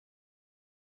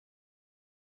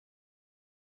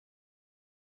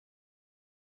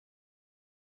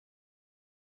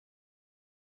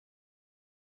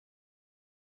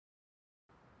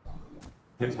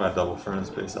Here's my double furnace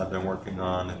base I've been working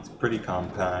on. It's pretty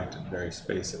compact and very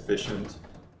space efficient.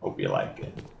 Hope you like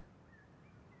it.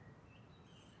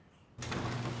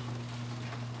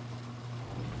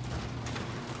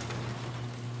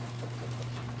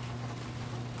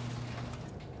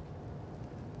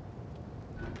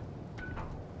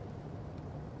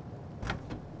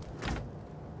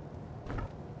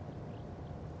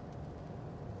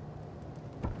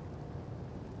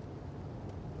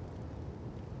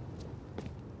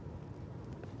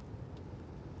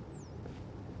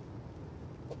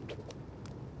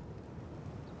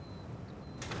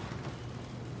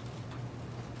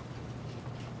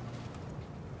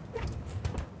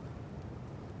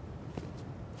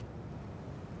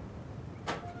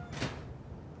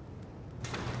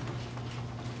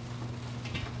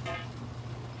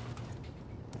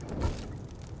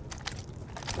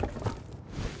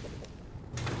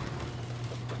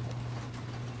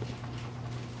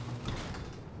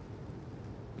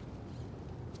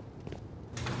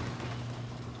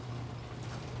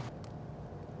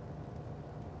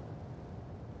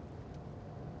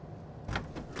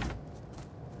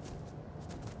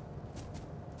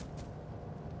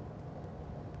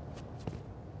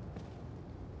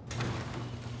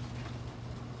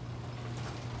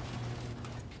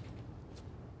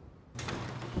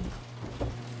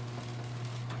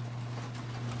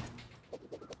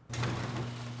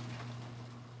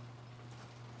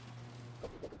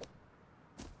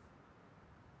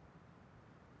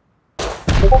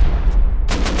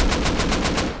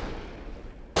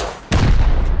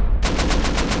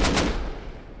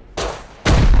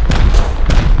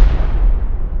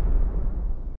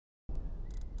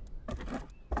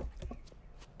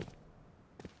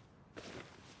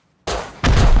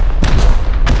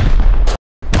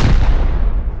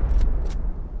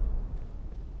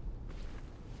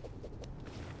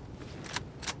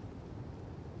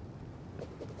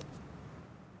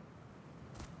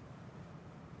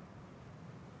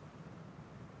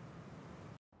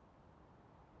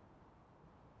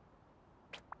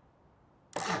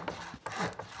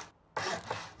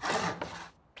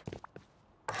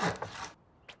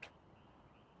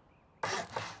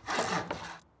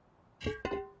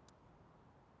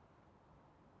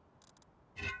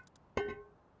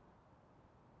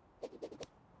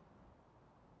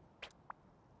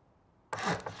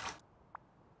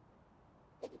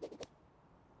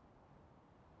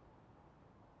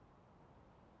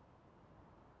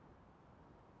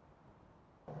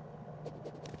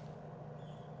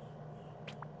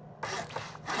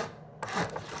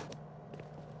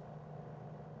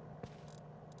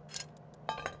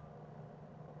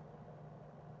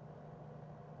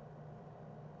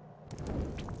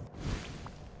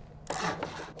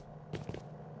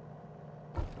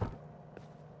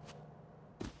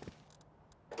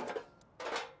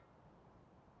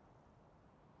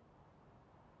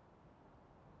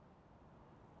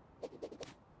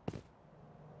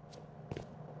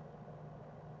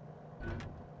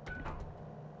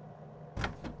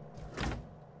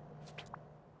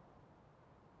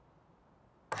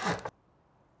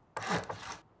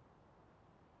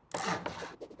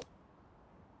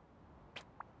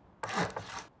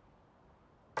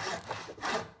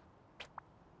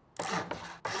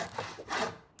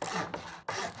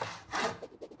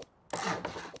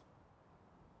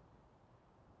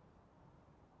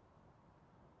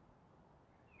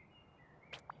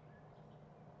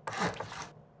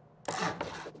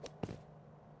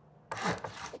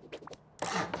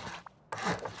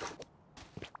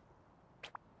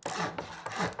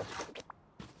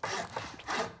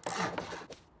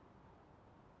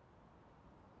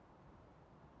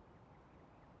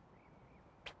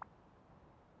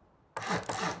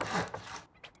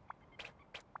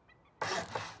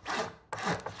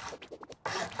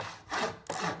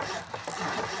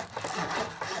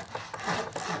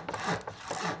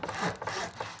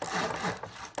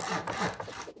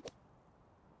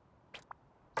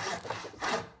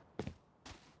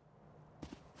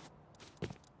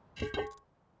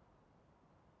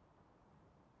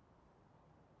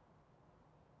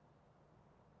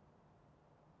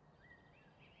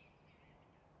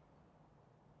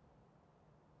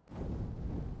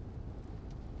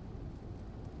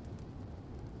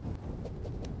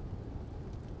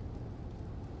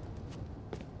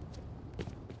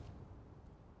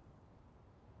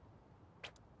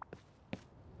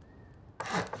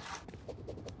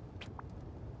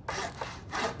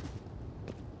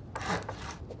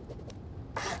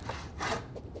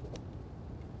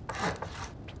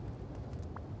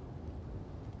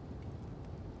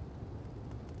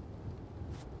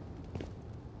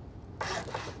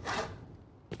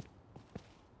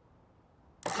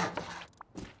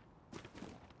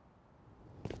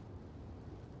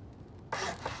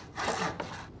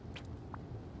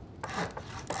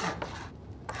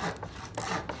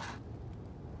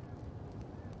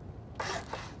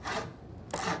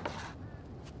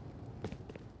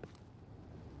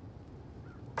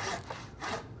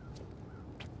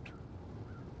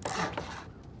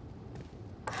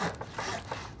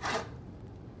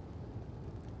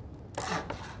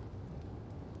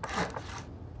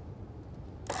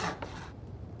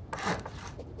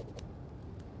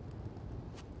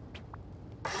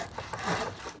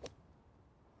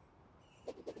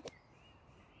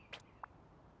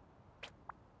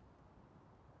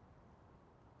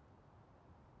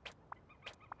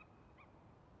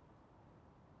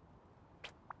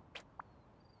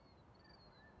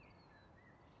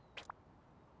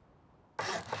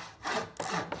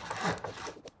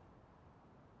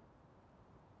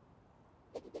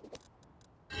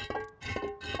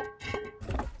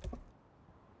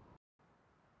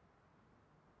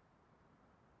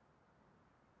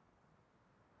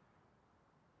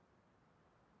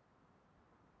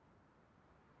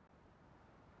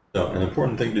 So an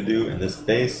important thing to do in this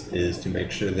base is to make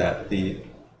sure that the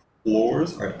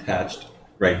floors are attached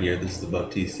right here, this is above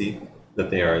TC, that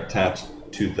they are attached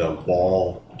to the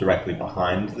wall directly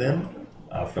behind them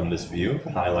from this view,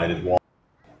 the highlighted wall.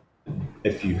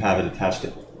 If you have it attached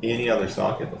to any other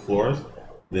socket, the floors,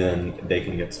 then they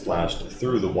can get splashed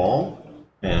through the wall,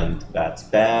 and that's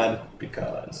bad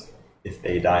because if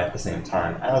they die at the same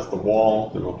time as the wall,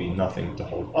 there will be nothing to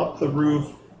hold up the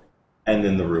roof, and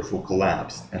then the roof will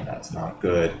collapse, and that's not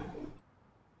good.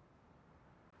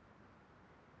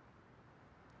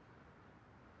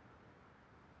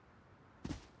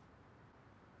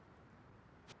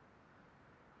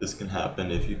 This can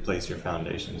happen if you place your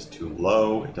foundations too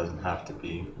low. It doesn't have to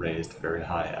be raised very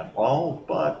high at all,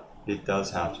 but it does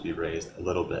have to be raised a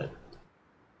little bit.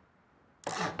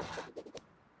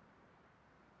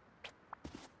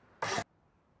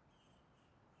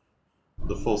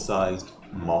 The full-sized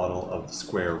model of the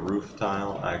square roof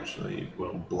tile actually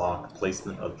will block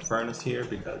placement of the furnace here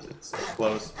because it's so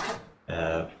close.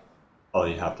 All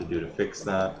you have to do to fix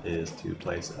that is to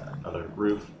place another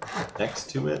roof next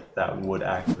to it that would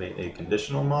activate a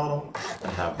conditional model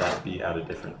and have that be at a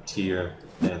different tier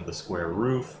than the square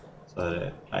roof so that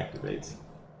it activates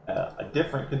a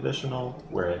different conditional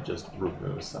where it just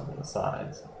removes some of the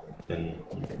sides. Then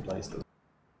you can place the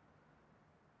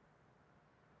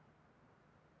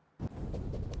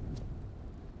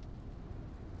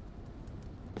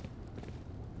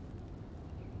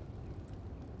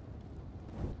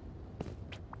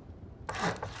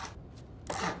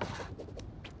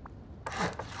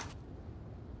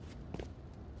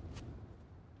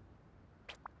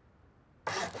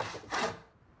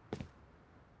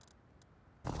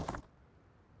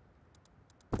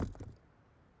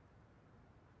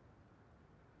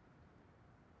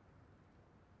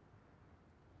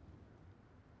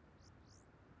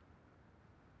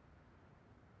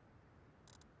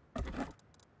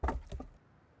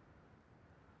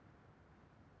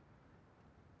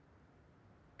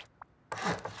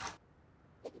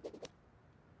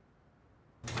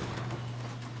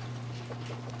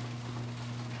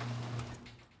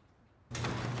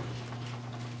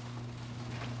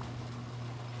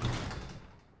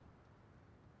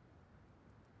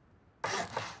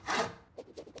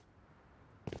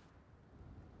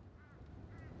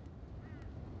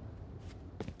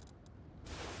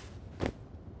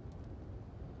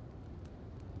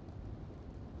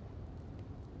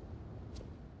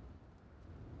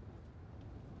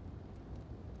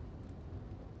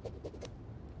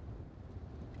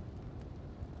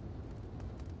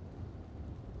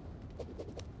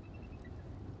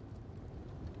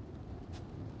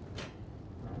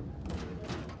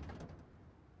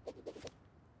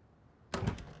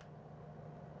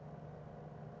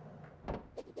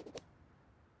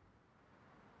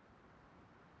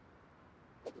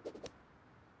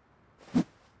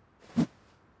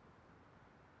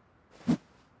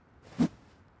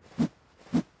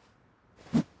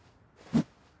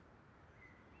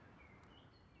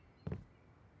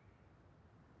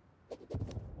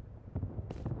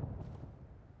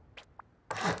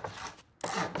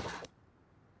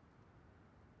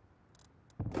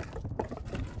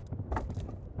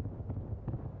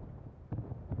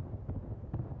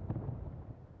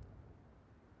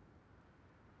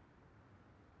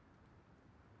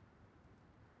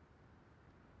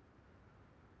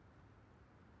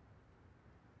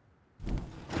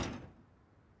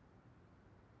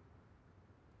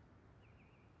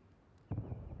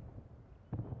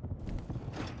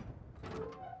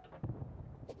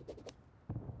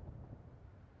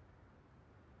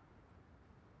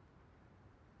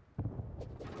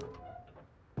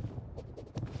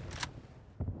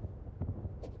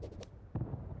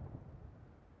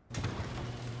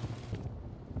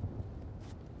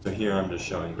So here I'm just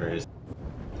showing various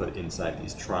put inside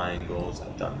these triangles.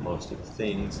 I've done most of the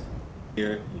things.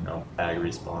 Here, bag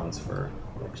respawns for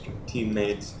extra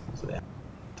teammates, so they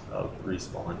have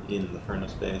respawn in the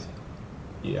furnace base.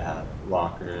 You have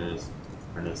lockers,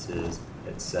 furnaces,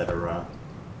 etc.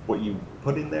 What you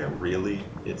put in there, really,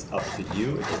 it's up to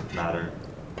you. It doesn't matter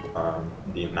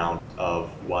the amount of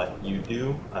what you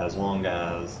do, as long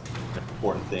as an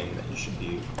important thing that you should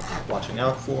be watching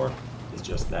out for is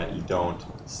just that you don't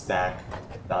stack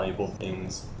valuable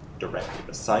things directly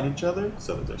beside each other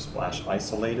so that they're splash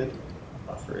isolated.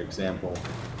 For example,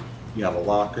 you have a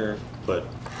locker, put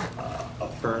a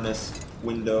furnace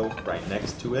window right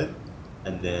next to it,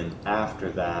 and then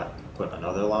after that, put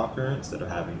another locker instead of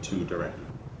having two directly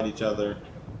beside each other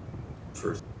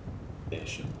for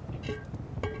station.